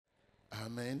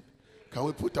Amen. Can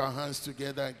we put our hands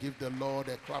together and give the Lord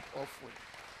a clap offering?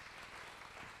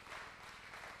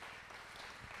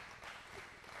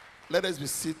 Let us be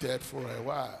seated for a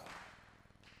while.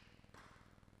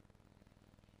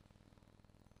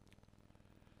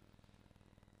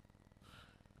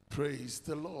 Praise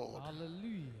the Lord.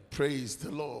 Hallelujah. Praise the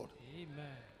Lord.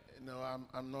 Amen. You know,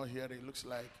 I'm not here. It looks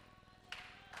like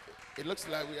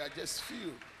we are just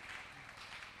few.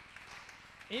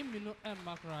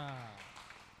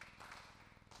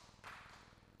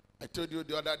 I told you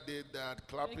the other day that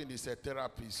clapping is a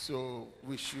therapy, so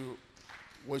we should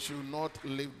not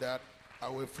leave that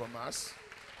away from us.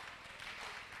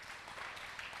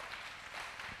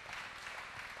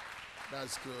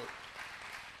 That's good.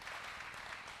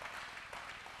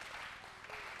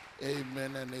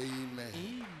 Amen and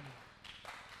amen.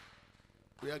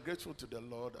 We are grateful to the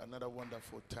Lord. Another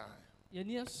wonderful time.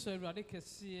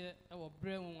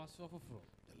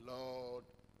 The Lord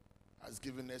has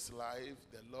given us life.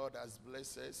 The Lord has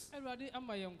blessed us.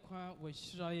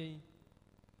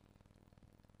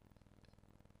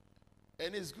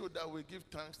 And it's good that we give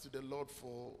thanks to the Lord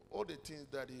for all the things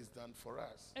that He has done for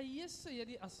us.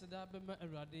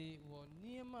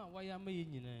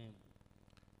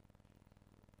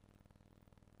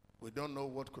 We don't know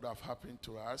what could have happened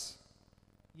to us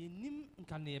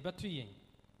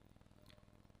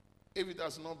if it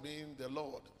has not been the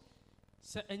Lord.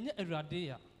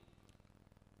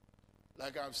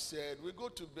 Like I've said, we go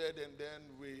to bed and then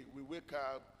we wake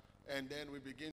up and then we begin